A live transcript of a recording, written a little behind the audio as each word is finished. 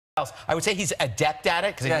I would say he's adept at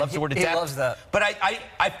it because he loves the word adept. He loves that. But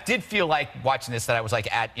I did feel like watching this that I was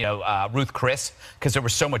like at Ruth Chris because there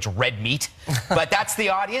was so much red meat. But that's the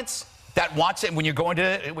audience that wants it. When you're going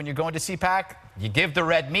to CPAC, you give the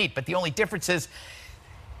red meat. But the only difference is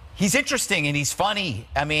he's interesting and he's funny.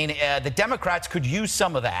 I mean, the Democrats could use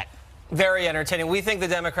some of that. Very entertaining. We think the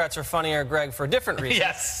Democrats are funnier, Greg, for different reasons.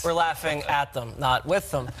 Yes. We're laughing at them, not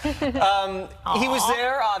with them. He was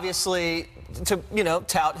there, obviously, to,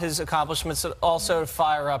 tout his accomplishments, but also to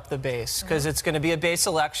fire up the base, because it's going to be a base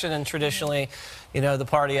election, and traditionally, the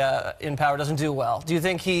party in power doesn't do well. Do you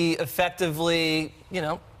think he effectively,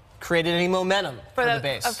 created any momentum for the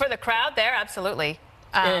base? For the crowd there, absolutely.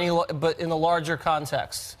 But in the larger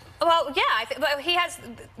context? Well, yeah, but he has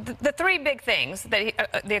the three big things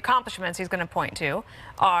that the accomplishments he's going to point to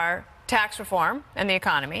are tax reform and the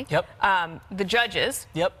economy. Yep. The judges.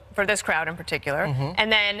 Yep. For this crowd in particular,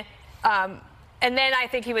 and then I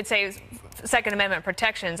think he would say Second Amendment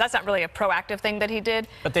protections. That's not really a proactive thing that he did.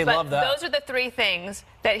 But they love that. Those are the three things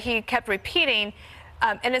that he kept repeating.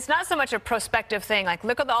 And it's not so much a prospective thing, like,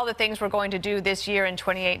 look at all the things we're going to do this year in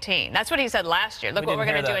 2018. That's what he said last year. Look what we're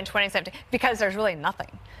going to do in 2017. Because there's really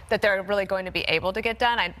nothing that they're really going to be able to get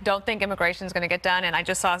done. I don't think immigration is going to get done. And I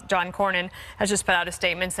just saw John Cornyn has just put out a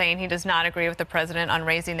statement saying he does not agree with the president on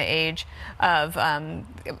raising the age of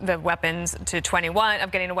the weapons to 21,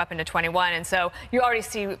 of getting a weapon to 21. And so you already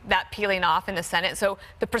see that peeling off in the Senate. So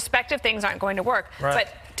the prospective things aren't going to work. Right.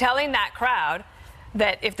 But telling that crowd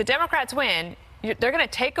that if the Democrats win, they're going to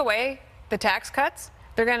take away the tax cuts.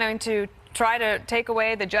 They're going to try to take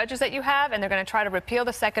away the judges that you have, and they're going to try to repeal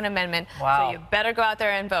the Second Amendment. Wow. So you better go out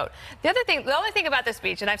there and vote. The only thing about this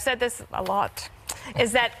speech, and I've said this a lot,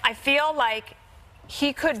 is that I feel like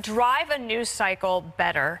he could drive a news cycle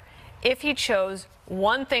better if he chose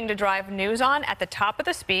one thing to drive news on at the top of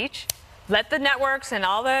the speech, let the networks and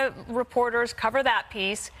all the reporters cover that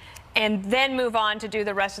piece, and then move on to do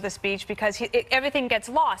the rest of the speech, because everything gets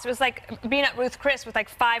lost. It was like being at Ruth Chris with like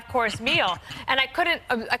 5-course meal, and I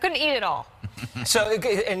couldn't eat it all. So,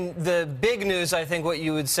 and the big news, I think, what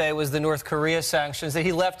you would say was the North Korea sanctions that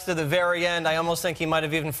he left to the very end. I almost think he might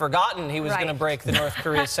have even forgotten he was going to break the North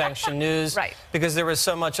Korea sanction news, because there was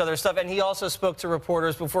so much other stuff. And he also spoke to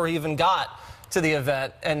reporters before he even got to the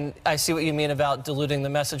event, and I see what you mean about diluting the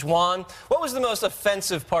message. Juan, what was the most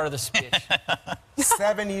offensive part of the speech?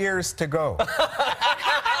 7 years to go. For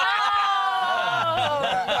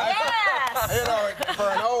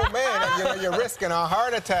an old man, you're risking a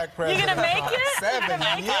heart attack, President. You gonna make it?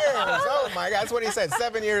 7 years. Oh, my God. That's what he said.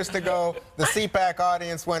 7 years to go. The CPAC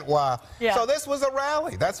audience went wild. Yeah. So this was a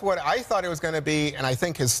rally. That's what I thought it was going to be, and I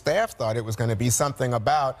think his staff thought it was going to be something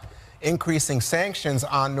about increasing sanctions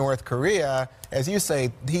on North Korea. As you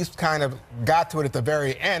say, he's kind of got to it at the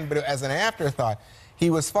very end, but as an afterthought. He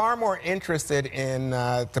was far more interested in,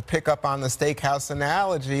 to pick up on the steakhouse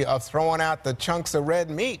analogy, of throwing out the chunks of red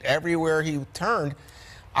meat everywhere he turned.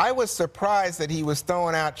 I was surprised that he was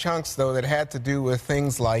throwing out chunks, though, that had to do with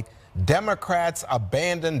things like Democrats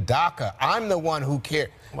abandoned DACA. I'm the one who cared.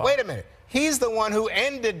 Wow. Wait a minute. He's the one who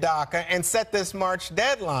ended DACA and set this March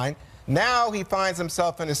deadline. Now he finds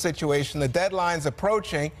himself in a situation, the deadline's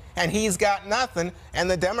approaching, and he's got nothing, and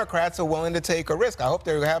the Democrats are willing to take a risk. I hope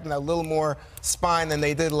they're having a little more spine than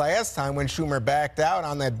they did last time when Schumer backed out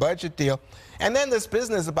on that budget deal. And then this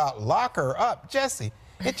business about lock her up. Jesse,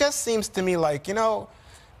 it just seems to me like,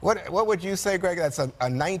 what would you say, Greg? That's a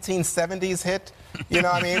 1970s hit?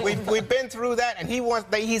 I mean, we've been through that, and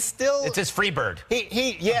he's still... It's his Freebird.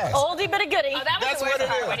 Yes. Oldie but a goodie. Oh, that was the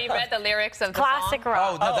worst part when he read the lyrics of the classic song.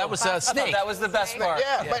 rock. Oh, no, that was Snake. That was the best part.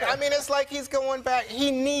 Yeah, but I mean, it's like he's going back.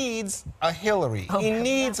 He needs a Hillary. He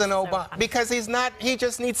needs an Obama, because he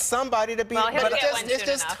just needs somebody to be... Well, but it's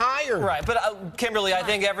just tired. Right, but Kimberly, I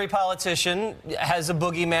think every politician has a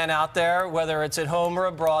boogeyman out there, whether it's at home or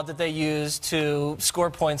abroad, that they use to score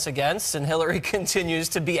points against, and Hillary continues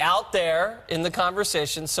to be out there in the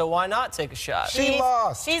conversation, so why not take a shot? She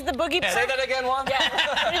lost. She's the boogie. Say that again, Juan?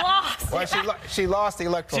 Yeah, she lost. Well, she lost the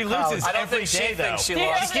electoral college. She loses every day, though. She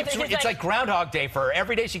lost. It's like Groundhog Day for her.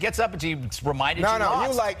 Every day she gets up and she's reminded she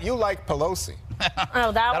lost. No, you like Pelosi.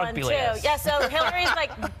 Oh, that one too. hilarious. Yeah, so Hillary's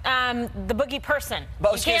like the boogie person.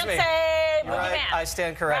 But, you can't say boogie right. man. I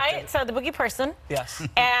stand corrected. Right? So the boogie person. Yes.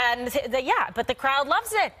 And but the crowd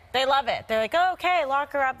loves it. They love it. They're like, oh, okay,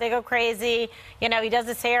 lock her up. They go crazy. He does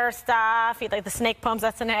his hair stuff. He like the snake pumps.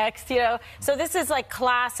 That's the next. So this is like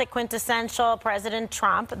classic, quintessential President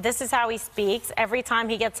Trump. This is how he speaks. Every time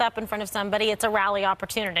he gets up in front of somebody, it's a rally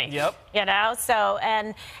opportunity. Yep. So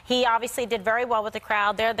and he obviously did very well with the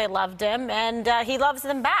crowd there. They loved him, and he loves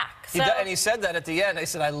them back. And he said that at the end. He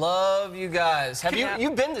said, "I love you guys." Have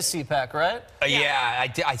you've been to CPAC, right? Yeah,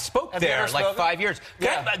 I spoke there like 5 years.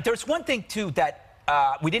 Yeah. There's one thing too that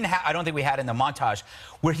we didn't have. I don't think we had in the montage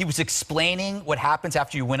where he was explaining what happens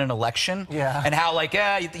after you win an election. Yeah. And how like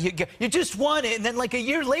you just won it, and then like a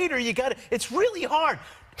year later you got it. It's really hard.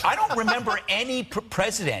 I don't remember any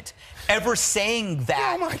president ever saying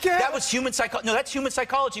that. Oh my God. That was human psychology. No, that's human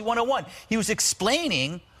psychology 101. He was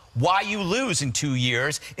explaining why you lose in 2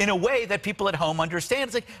 years in a way that people at home understand.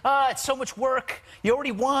 It's like, it's so much work. You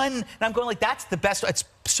already won. And I'm going like, that's the best. It's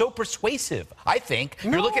so persuasive, I think.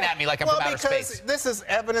 You're looking at me like I'm from outer space. Because this is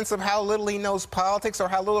evidence of how little he knows politics or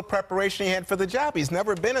how little preparation he had for the job. He's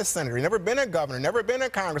never been a senator. He's never been a governor. Never been a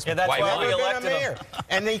congressman. Yeah, that's why we never been a elected mayor.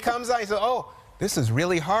 And he comes out and he says, oh, this is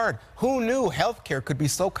really hard. Who knew healthcare could be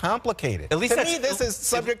so complicated? At least to me, this is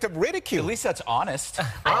subject of ridicule. At least that's honest.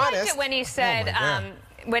 I liked it when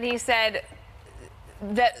he said,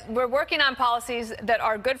 that we're working on policies that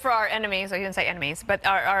are good for our enemies. Well, he didn't say enemies, but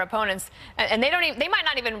our opponents, and they might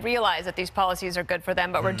not even realize that these policies are good for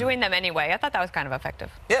them, but we're doing them anyway. I thought that was kind of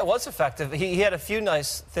effective. Yeah, it was effective. He had a few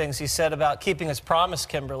nice things he said about keeping his promise,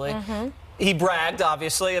 Kimberly. He bragged,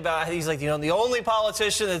 obviously, about he's like, the only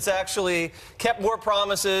politician that's actually kept more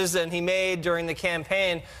promises than he made during the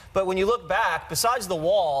campaign. But when you look back, besides the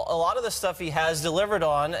wall, a lot of the stuff he has delivered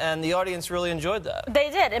on, and the audience really enjoyed that. They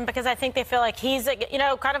did, and because I think they feel like he's,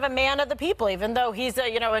 kind of a man of the people, even though he's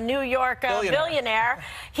a New York billionaire.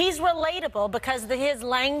 He's relatable because his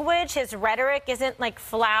language, his rhetoric isn't like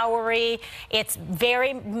flowery. It's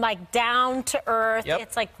very like down to earth. Yep.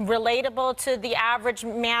 It's like relatable to the average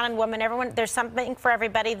man and woman. Everyone, there's something for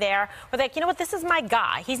everybody there. We're like, you know what? This is my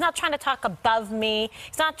guy. He's not trying to talk above me.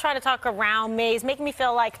 He's not trying to talk around me. He's making me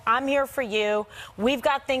feel like I'm here for you. We've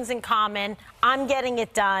got things in common. I'm getting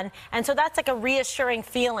it done. And so that's like a reassuring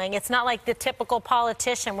feeling. It's not like the typical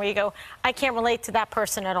politician where you go, I can't relate to that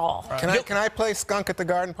person at all. Right. Can I play Skunk at the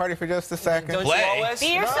Garden Party for just a second? Don't you always?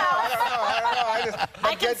 Be yourself. I don't know.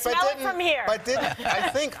 I can smell it from here. But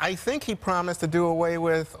I think he promised to do away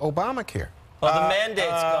with Obamacare. Well, the mandate's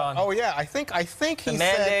gone. Oh yeah, I think he said the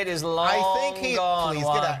mandate is long gone. Please get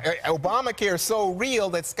out. Obamacare is so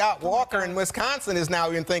real that Scott Walker in Wisconsin is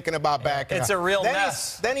now even thinking about backing out. It's a real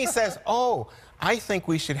mess. Then he says, oh, I think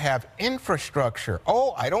we should have infrastructure.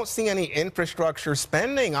 Oh, I don't see any infrastructure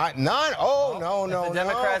spending. None. Oh, no. If the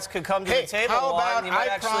Democrats could come to the table, you might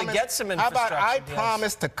actually get some infrastructure. How about I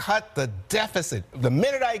promise to cut the deficit? The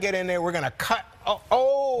minute I get in there, we're going to cut.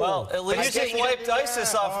 Well, at least he wiped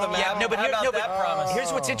ISIS off the map. Yeah, but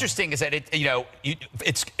here's what's interesting is that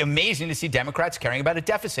it's amazing to see Democrats caring about a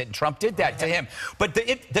deficit, and Trump did that to him. But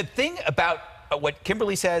the thing about what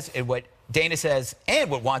Kimberly says and what Dana says and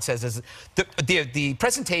what Juan says is the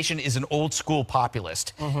presentation is an old school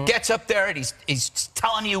populist. Gets up there and he's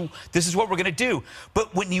telling you this is what we're going to do.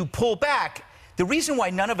 But when you pull back, the reason why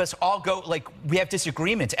none of us all go, like, we have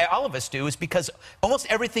disagreements, all of us do, is because almost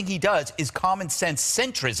everything he does is common sense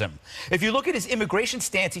centrism. If you look at his immigration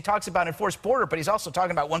stance, he talks about enforced border, but he's also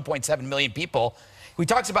talking about 1.7 million people. He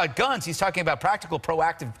talks about guns. He's talking about practical,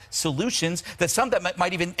 proactive solutions that some that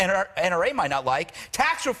might even NRA might not like.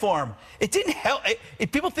 Tax reform. It didn't help.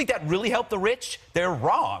 If people think that really helped the rich, they're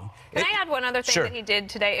wrong. Can I add one other thing that he did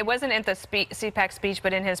today? It wasn't in the CPAC speech,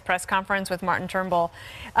 but in his press conference with Martin Turnbull.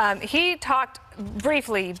 He talked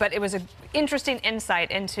briefly, but it was an interesting insight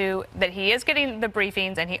into that he is getting the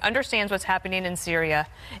briefings and he understands what's happening in Syria.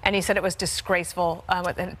 And he said it was disgraceful.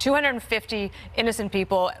 250 innocent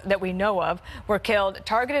people that we know of were killed,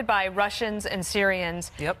 targeted by Russians and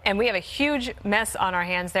Syrians. Yep. And we have a huge mess on our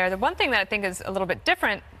hands there. The one thing that I think is a little bit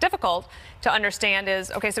difficult to understand is,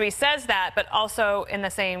 okay, so he says that, but also in the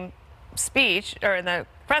same speech or in the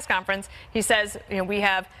press conference, he says, we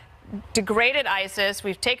have degraded ISIS,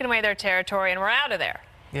 we've taken away their territory, and we're out of there.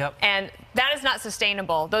 Yep. And that is not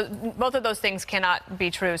sustainable. Both of those things cannot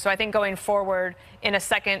be true. So I think going forward in a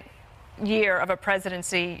second year of a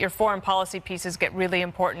presidency, your foreign policy pieces get really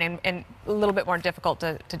important and a little bit more difficult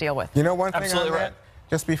to deal with. You know, one thing Absolutely on that, right.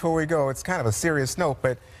 just before we go, it's kind of a serious note,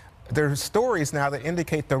 but there's stories now that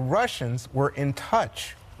indicate the Russians were in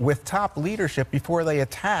touch with top leadership before they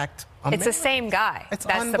attacked America. It's the same guy. It's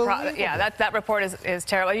That's unbelievable. that report is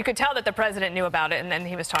terrible. You could tell that the president knew about it, and then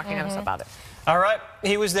he was talking to us about it. All right.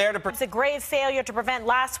 He was there to... It's a grave failure to prevent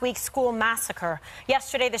last week's school massacre.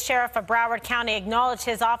 Yesterday, the sheriff of Broward County acknowledged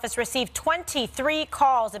his office received 23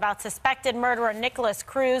 calls about suspected murderer Nicholas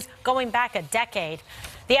Cruz going back a decade.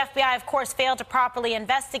 The FBI, of course, failed to properly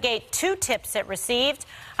investigate 2 tips it received.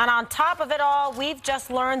 And on top of it all, we've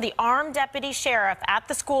just learned the armed deputy sheriff at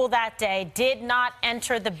the school that day did not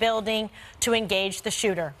enter the building to engage the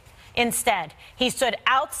shooter. Instead, he stood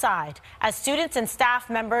outside as students and staff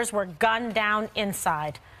members were gunned down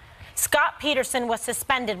inside. Scott Peterson was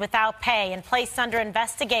suspended without pay and placed under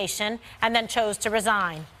investigation and then chose to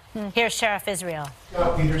resign. Here's Sheriff Israel.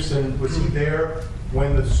 Scott Peterson, was he there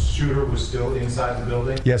when the shooter was still inside the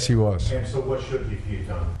building? Yes, he was. And so what should he have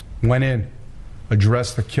done? Went in,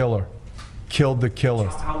 addressed the killer, killed the killer.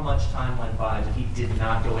 How much time went by that he did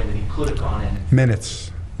not go in, that he could have gone in?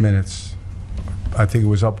 Minutes. I think it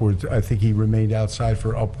was upwards. I think he remained outside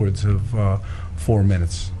for upwards of 4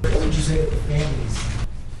 minutes. What would you say to the families?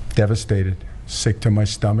 Devastated, sick to my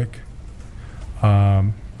stomach.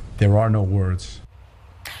 There are no words.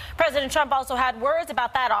 President Trump also had words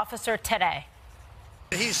about that officer today.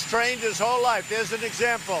 He's trained his whole life. There's an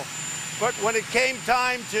example. But when it came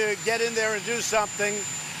time to get in there and do something,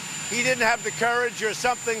 he didn't have the courage, or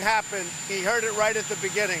something happened. He heard it right at the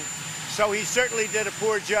beginning. So he certainly did a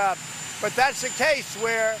poor job. But that's a case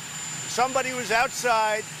where somebody was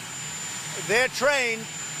outside, they're trained,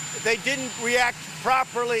 they didn't react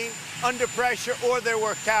properly under pressure, or they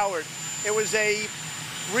were cowards. It was a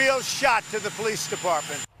real shot to the police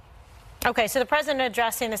department. Okay, so the president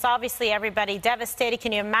addressing this, obviously everybody devastated.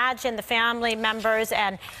 Can you imagine the family members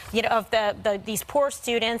and, you know, of these poor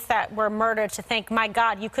students that were murdered, to think, my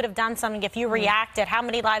God, you could have done something if you reacted. How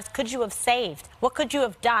many lives could you have saved? What could you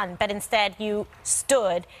have done? But instead you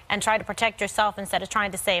stood and tried to protect yourself instead of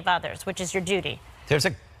trying to save others, which is your duty. There's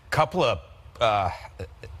a couple of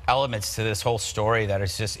elements to this whole story that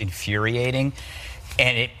is just infuriating.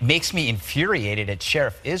 And it makes me infuriated at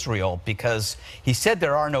Sheriff Israel, because he said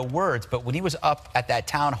there are no words, but when he was up at that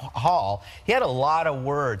town hall, he had a lot of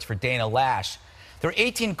words for Dana Lash. There were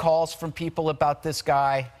 18 calls from people about this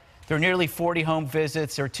guy. There were nearly 40 home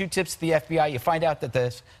visits. There were 2 tips to the FBI. You find out that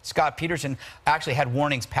the Scott Peterson actually had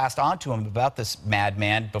warnings passed on to him about this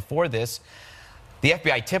madman before this. The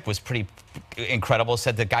FBI tip was pretty incredible,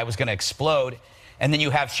 said the guy was going to explode. And then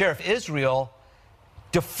you have Sheriff Israel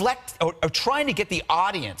deflect or trying to get the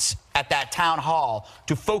audience at that town hall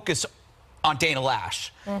to focus on Dana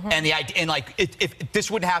Lash. And the idea, and like, if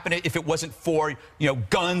this wouldn't happen if it wasn't for, you know,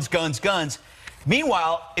 guns.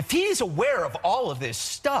 Meanwhile, if he's aware of all of this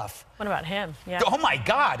stuff, what about him? Yeah. Oh my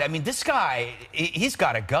God! I mean, this guy, he's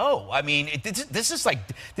got to go. I mean, this is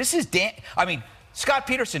I mean, Scott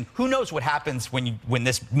Peterson. Who knows what happens when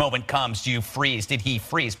this moment comes? Do you freeze? Did he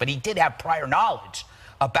freeze? But he did have prior knowledge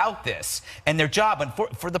about this, and their job, and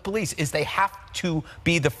for the police, is they have to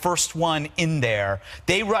be the first one in there.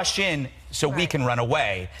 They rush in so we can run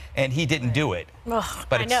away, and he didn't do it. Ugh,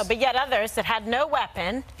 but I know, but yet others that had no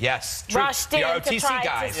weapon, rushed in ROTC to try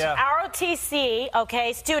guys. to ROTC,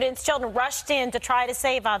 okay, students, children rushed in to try to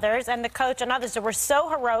save others, and the coach and others that were so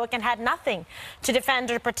heroic and had nothing to defend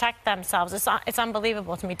or protect themselves. It's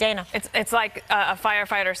unbelievable to me. Dana. It's like a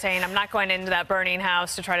firefighter saying, I'm not going into that burning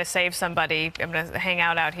house to try to save somebody. I'm going to hang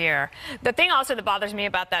out here. The thing also that bothers me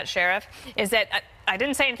about that sheriff is that I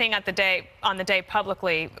didn't say anything on the day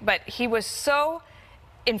publicly, but he was so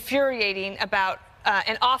infuriating about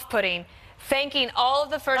and off-putting, thanking all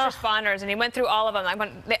of the first responders, and he went through all of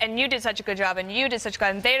them. And you did such a good job, and you did such a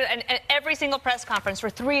good job. And every single press conference for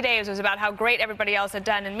 3 days was about how great everybody else had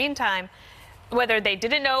done. In the meantime, whether they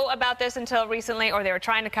didn't know about this until recently or they were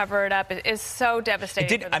trying to cover it up, it is so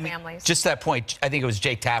devastating for the families. Just that point, I think it was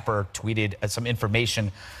Jake Tapper tweeted some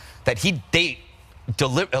information that they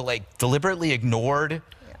deliberately ignored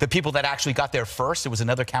the people that actually got there first. It was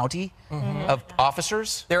another county of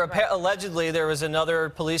officers. Allegedly, there was another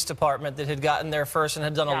police department that had gotten there first and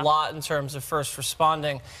had done a lot in terms of first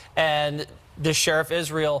responding. And the Sheriff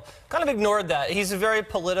Israel kind of ignored that. He's a very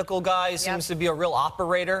political guy. He seems to be a real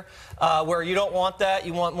operator, where you don't want that.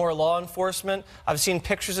 You want more law enforcement. I've seen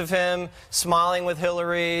pictures of him smiling with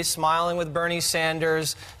Hillary, smiling with Bernie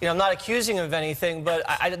Sanders. You know, I'm not accusing him of anything, but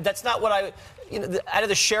that's not what I... You know, out of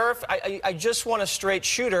the sheriff, I just want a straight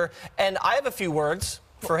shooter, and I have a few words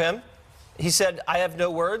for him. He said, I have no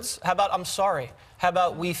words. How about I'm sorry? How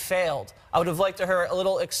about we failed? I would have liked to hear a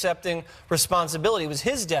little accepting responsibility. It was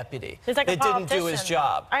his deputy that didn't do his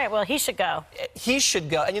job. All right, well, he should go. He should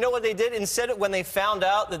go. And you know what they did? Instead, when they found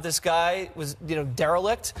out that this guy was, you know,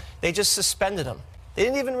 derelict, they just suspended him. They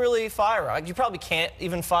didn't even really fire him. You probably can't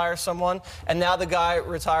even fire someone, and now the guy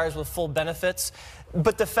retires with full benefits.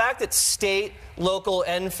 But the fact that state, local,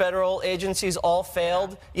 and federal agencies all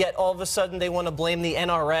failed, yet all of a sudden they want to blame the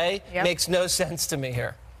NRA, makes no sense to me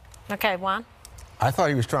here. Okay, Juan? I thought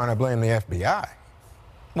he was trying to blame the FBI.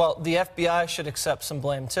 Well, the FBI should accept some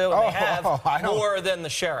blame, too, and they have more than the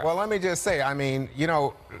sheriff. Well, let me just say, I mean, you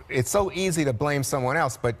know, it's so easy to blame someone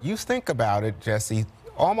else, but you think about it, Jesse,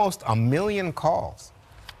 almost 1 million calls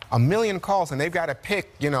a million calls, and they've got to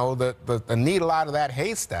pick, you know, the needle out of that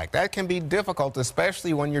haystack. That can be difficult,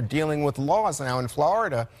 especially when you're dealing with laws. Now, in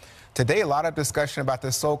Florida, today, a lot of discussion about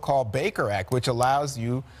the so-called Baker Act, which allows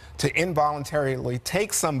you to involuntarily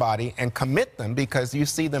take somebody and commit them because you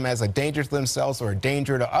see them as a danger to themselves or a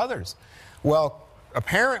danger to others. Well,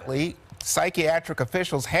 apparently, psychiatric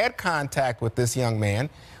officials had contact with this young man,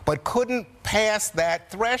 but couldn't pass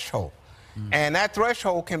that threshold. And that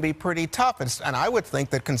threshold can be pretty tough. And I would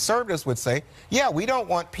think that conservatives would say, yeah, we don't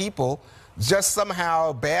want people just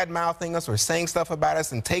somehow bad-mouthing us or saying stuff about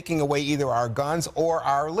us and taking away either our guns or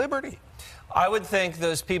our liberty. I would think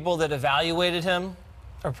those people that evaluated him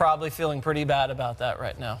are probably feeling pretty bad about that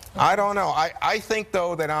right now. I don't know. I think,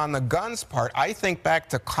 though, that on the guns part, I think back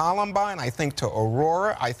to Columbine, I think to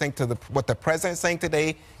Aurora, I think to what the president's saying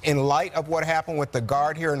today in light of what happened with the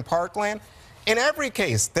guard here in Parkland. In every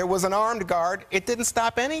case, there was an armed guard. It didn't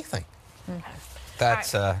stop anything.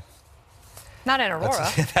 That's not in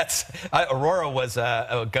Aurora. Aurora was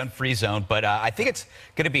a gun-free zone, but I think it's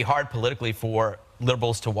going to be hard politically for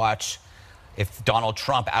liberals to watch if Donald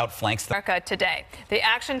Trump outflanks America today. The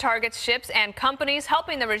action targets ships and companies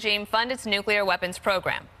helping the regime fund its nuclear weapons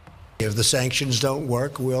program. If the sanctions don't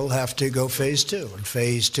work, we'll have to go phase 2. And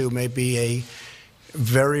phase 2 may be a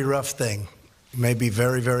very rough thing. May be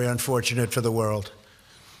very, very unfortunate for the world.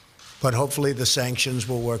 But hopefully the sanctions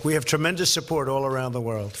will work. We have tremendous support all around the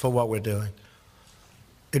world for what we're doing.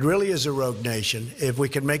 It really is a rogue nation. If we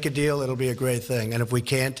can make a deal, it'll be a great thing. And if we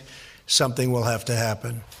can't, something will have to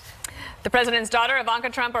happen. The president's daughter,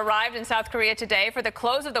 Ivanka Trump, arrived in South Korea today for the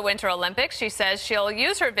close of the Winter Olympics. She says she'll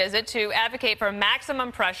use her visit to advocate for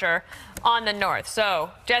maximum pressure on the North.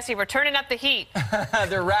 So, Jesse, we're turning up the heat.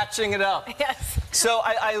 They're ratcheting it up. Yes. So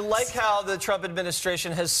I like how the Trump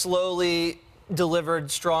administration has slowly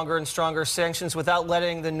delivered stronger and stronger sanctions without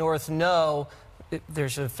letting the North know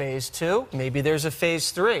there's a phase 2, maybe there's a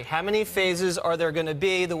phase 3. How many phases are there going to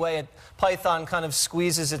be? The way a python kind of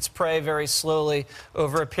squeezes its prey very slowly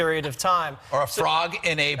over a period of time. Or a frog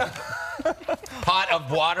in a pot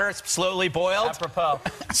of water slowly boiled. Apropos.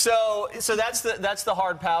 So that's the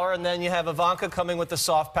hard power, and then you have Ivanka coming with the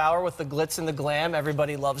soft power, with the glitz and the glam.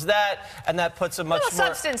 Everybody loves that, and that puts a much more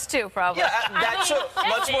substance too, probably. Yeah, that's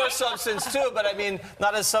much more substance too. But I mean,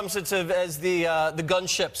 not as substantive as the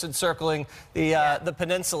gunships encircling the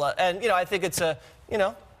peninsula. And I think it's a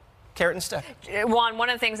carrot and stick. Juan, one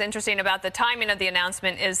of the things interesting about the timing of the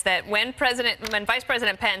announcement is that when Vice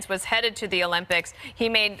President Pence was headed to the Olympics, he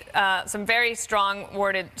made some very strongly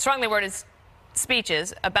worded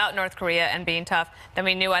speeches about North Korea and being tough. Then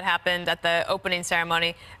we knew what happened at the opening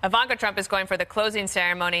ceremony. Ivanka Trump is going for the closing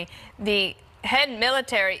ceremony. The head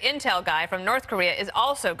military intel guy from North Korea is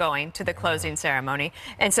also going to the closing ceremony.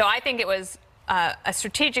 And so I think it was a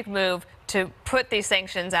strategic move to put these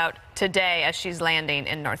sanctions out today as she's landing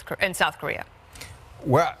in South Korea.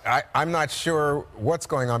 Well, I'm not sure what's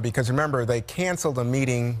going on because, remember, they canceled a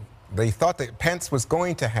meeting. They thought that Pence was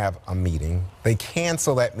going to have a meeting. They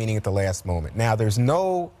canceled that meeting at the last moment. Now, there's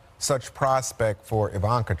no such prospect for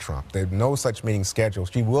Ivanka Trump. There's no such meeting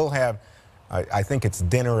scheduled. She will have, I think it's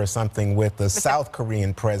dinner or something with the South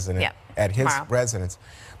Korean president at his residence.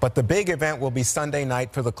 But the big event will be Sunday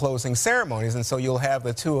night for the closing ceremonies, and so you'll have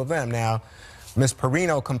the two of them. Now, Ms.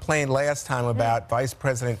 Perino complained last time about Vice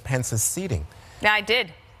President Pence's seating. Yeah, I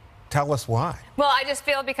did. Tell us why. Well, I just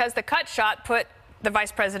feel because the cut shot put the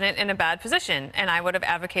vice president in a bad position, and I would have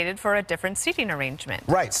advocated for a different seating arrangement.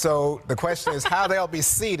 Right. So the question is how they'll be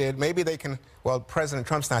seated. Maybe they can. Well, President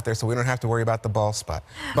Trump's not there, so we don't have to worry about the ball spot.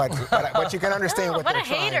 But you can understand what they're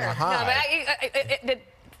trying to hide. No, but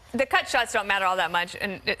the cut shots don't matter all that much,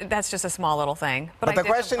 and that's just a small little thing. But the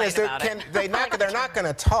question is, they're not going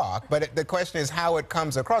to talk, but the question is how it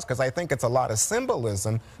comes across, because I think it's a lot of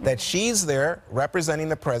symbolism that she's there representing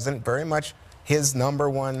the president, very much his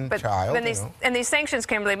 #1 child. And these sanctions,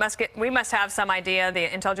 Kimberly, we must have some idea,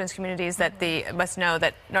 the intelligence communities, that must know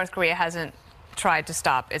that North Korea hasn't tried to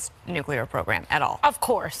stop its nuclear program at all. Of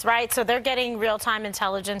course, right? So they're getting real-time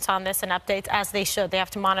intelligence on this and updates, as they should. They have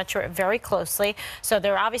to monitor it very closely. So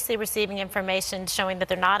they're obviously receiving information showing that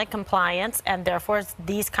they're not in compliance, and therefore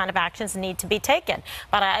these kind of actions need to be taken.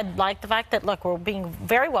 But I like the fact that, look, we're being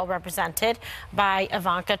very well represented by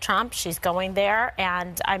Ivanka Trump. She's going there,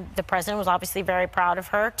 and the president was obviously very proud of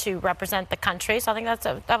her to represent the country. So I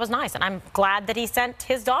think that was nice, and I'm glad that he sent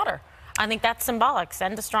his daughter. I think that's symbolic.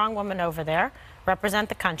 Send a strong woman over there, represent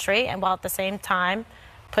the country, and while at the same time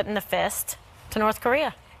putting the fist to North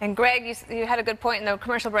Korea. And Greg, you had a good point in the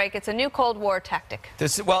commercial break. It's a new Cold War tactic.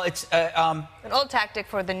 It's an old tactic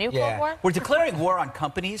for the new Cold War. We're declaring war on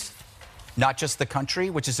companies, not just the country,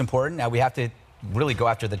 which is important. Now we have to really go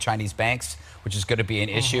after the Chinese banks, which is going to be an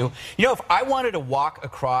issue. You know, if I wanted to walk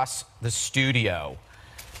across the studio,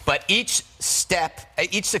 but each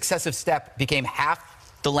successive step became half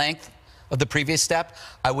the length of the previous step,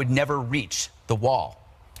 I would never reach the wall.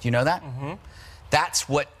 Do you know that? That's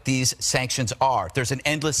what these sanctions are. There's an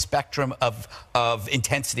endless spectrum of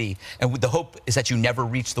intensity, and the hope is that you never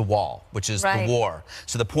reach the wall, which is the war.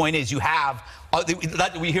 So the point is, you have,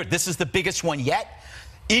 we hear this is the biggest one yet.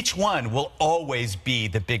 Each one will always be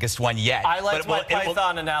the biggest one yet. I liked my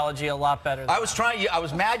Python analogy a lot better. I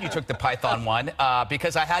was mad you took the Python one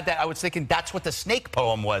because I had that. I was thinking that's what the snake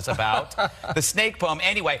poem was about. The snake poem.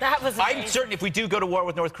 Anyway, I'm certain if we do go to war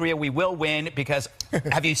with North Korea, we will win because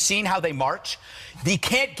have you seen how they march? They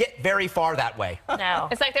can't get very far that way. No.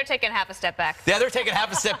 It's like they're taking half a step back. Yeah, they're taking half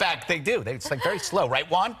a step back. They do. It's like very slow, right,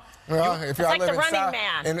 Juan? Well, it's like the Running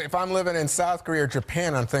Man. And if I'm living in South Korea or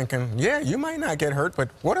Japan, I'm thinking, yeah, you might not get hurt, but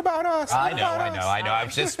what about us? I know. I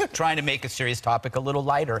was just trying to make a serious topic a little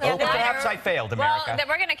lighter. Yeah, perhaps I failed, America. Well,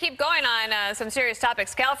 we're going to keep going on some serious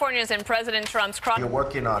topics. California's in President Trump's cross. You're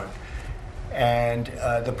working on it. And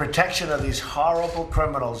the protection of these horrible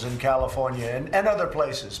criminals in California and other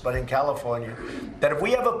places, but in California, that if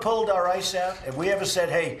we ever pulled our ice out, if we ever said,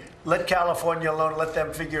 hey, let California alone, let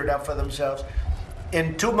them figure it out for themselves,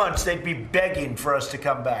 in 2 months, they'd be begging for us to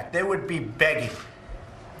come back. They would be begging.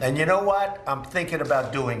 And you know what? I'm thinking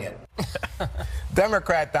about doing it.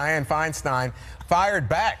 Democrat Dianne Feinstein fired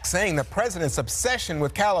back, saying the president's obsession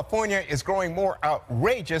with California is growing more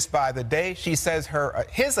outrageous by the day. She says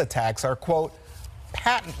his attacks are, quote,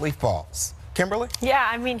 patently false. Kimberly? Yeah,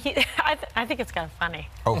 I mean, I think it's kind of funny.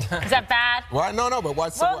 Oh. Is that bad? Well, no, but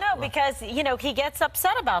what's... Well, no, because, you know, he gets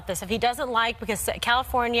upset about this. If he doesn't like, because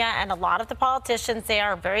California and a lot of the politicians, they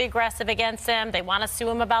are very aggressive against him. They want to sue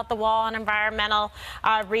him about the wall on environmental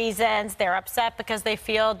reasons. They're upset because they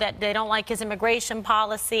feel that they don't like his immigration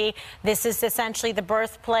policy. This is essentially the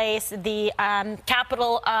birthplace, the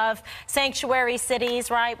capital of sanctuary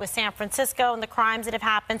cities, right, with San Francisco and the crimes that have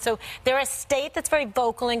happened. So they're a state that's very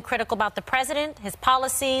vocal and critical about the president, his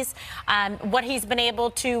policies, what he's been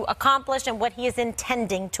able to accomplish and what he is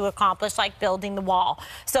intending to accomplish, like building the wall.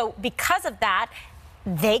 So because of that,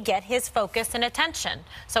 they get his focus and attention.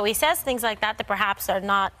 So he says things like that that perhaps are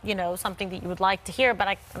not, you know, something that you would like to hear,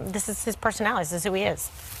 but this is his personality. This is who he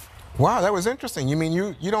is. Wow, that was interesting. You mean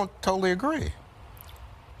you don't totally agree?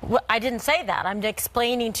 Well, I didn't say that. I'm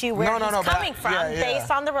explaining to you where he's coming from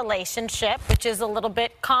based on the relationship, which is a little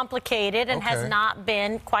bit complicated and has not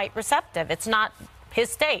been quite receptive. It's not his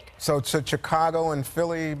state. So should Chicago and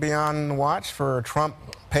Philly be on watch for Trump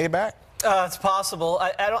payback? It's possible.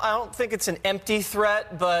 I don't think it's an empty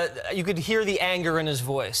threat, but you could hear the anger in his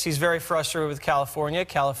voice. He's very frustrated with California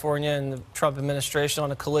and the Trump administration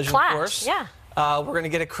on a collision course. Yeah. We're going to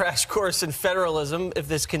get a crash course in federalism if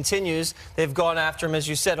this continues. They've gone after him, as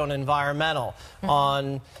you said, on environmental,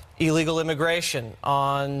 on illegal immigration,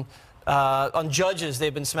 on judges.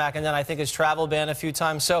 They've been smacking down. I think his travel ban a few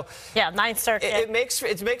times. So yeah, Ninth Circuit. It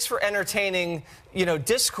makes for entertaining, you know,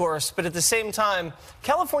 discourse. But at the same time,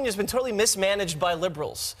 California's been totally mismanaged by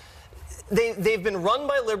liberals. They've been run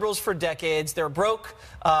by liberals for decades. They're broke.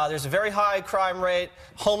 There's a very high crime rate.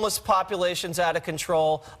 Homeless population's out of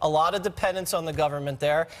control. A lot of dependence on the government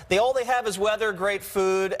there. All they have is weather, great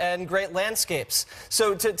food, and great landscapes.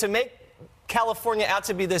 So to make California out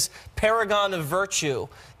to be this paragon of virtue,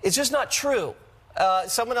 it's just not true.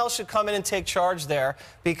 Someone else should come in and take charge there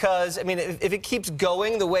because, I mean, if it keeps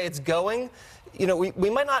going the way it's going, you know, we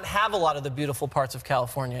might not have a lot of the beautiful parts of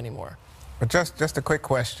California anymore. But just a quick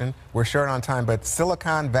question. We're short on time, but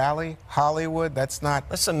Silicon Valley, Hollywood, that's not...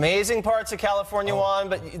 There's amazing parts of California, Juan,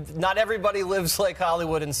 but not everybody lives like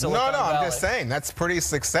Hollywood and Silicon Valley. No, I'm just saying, that's pretty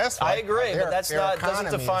successful. I agree, but that's not, doesn't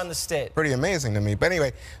define the state. Pretty amazing to me. But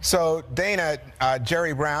anyway, so Dana,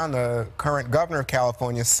 Jerry Brown, the current governor of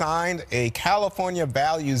California, signed a California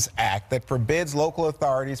Values Act that forbids local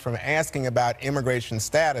authorities from asking about immigration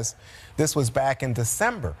status. This was back in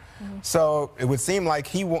December. So it would seem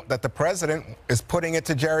like that the president is putting it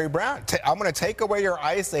to Jerry Brown. I'm going to take away your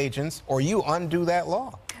ICE agents or you undo that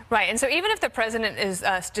law. Right. And so even if the president is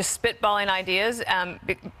just spitballing ideas, and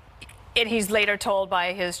he's later told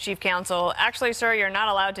by his chief counsel, actually, sir, you're not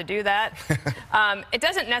allowed to do that. It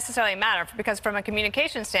doesn't necessarily matter because from a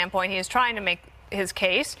communication standpoint, he is trying to make his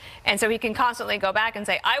case. And so he can constantly go back and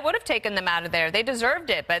say, I would have taken them out of there. They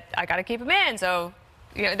deserved it, but I got to keep them in. So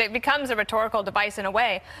you know, it becomes a rhetorical device in a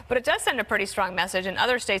way, but it does send a pretty strong message, and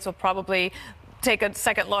other states will probably take a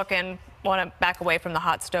second look and want to back away from the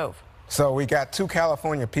hot stove. So we got 2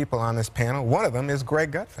 California people on this panel. One of them is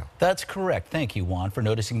Greg Gutfeld. That's correct. Thank you, Juan, for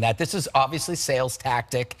noticing that. This is obviously sales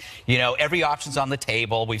tactic. You know, every option's on the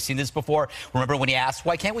table. We've seen this before. Remember when he asked,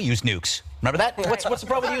 why can't we use nukes? Remember that? Right. What's the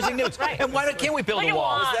problem with using nukes? Right. And why can't we build a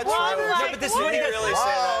wall? Is that true? No, but this is what he really say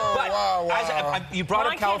that. But you brought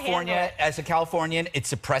up California. As a Californian, it's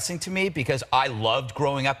depressing to me because I loved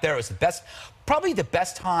growing up there. It was the best. Probably the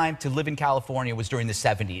best time to live in California was during the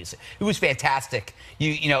 70s. It was fantastic.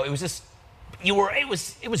 You know, it was just, it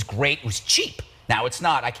was great. It was cheap. Now it's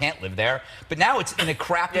not. I can't live there. But now it's in a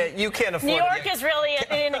crappy... Yeah, you can't afford it. New York is really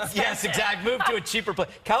inexpensive. Yes, exactly. Move to a cheaper place.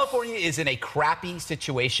 California is in a crappy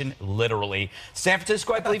situation, literally. San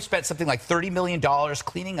Francisco, I believe, spent something like $30 million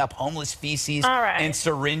cleaning up homeless feces and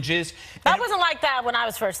syringes. That wasn't like that when I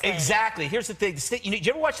was first there. Exactly. Here's the thing. You know, did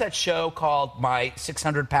you ever watch that show called My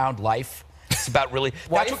 600-Pound Life? It's about really...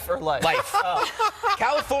 Wife or life? Life. Oh.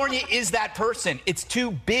 California is that person. It's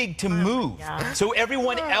too big to move. So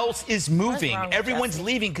everyone else is moving. Everyone's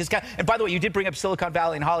leaving. And by the way, you did bring up Silicon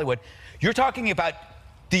Valley and Hollywood. You're talking about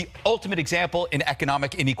the ultimate example in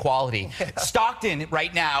economic inequality. Stockton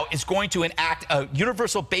right now is going to enact a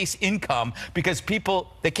universal base income because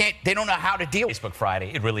people, they don't know how to deal with Facebook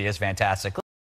Friday. It really is fantastic.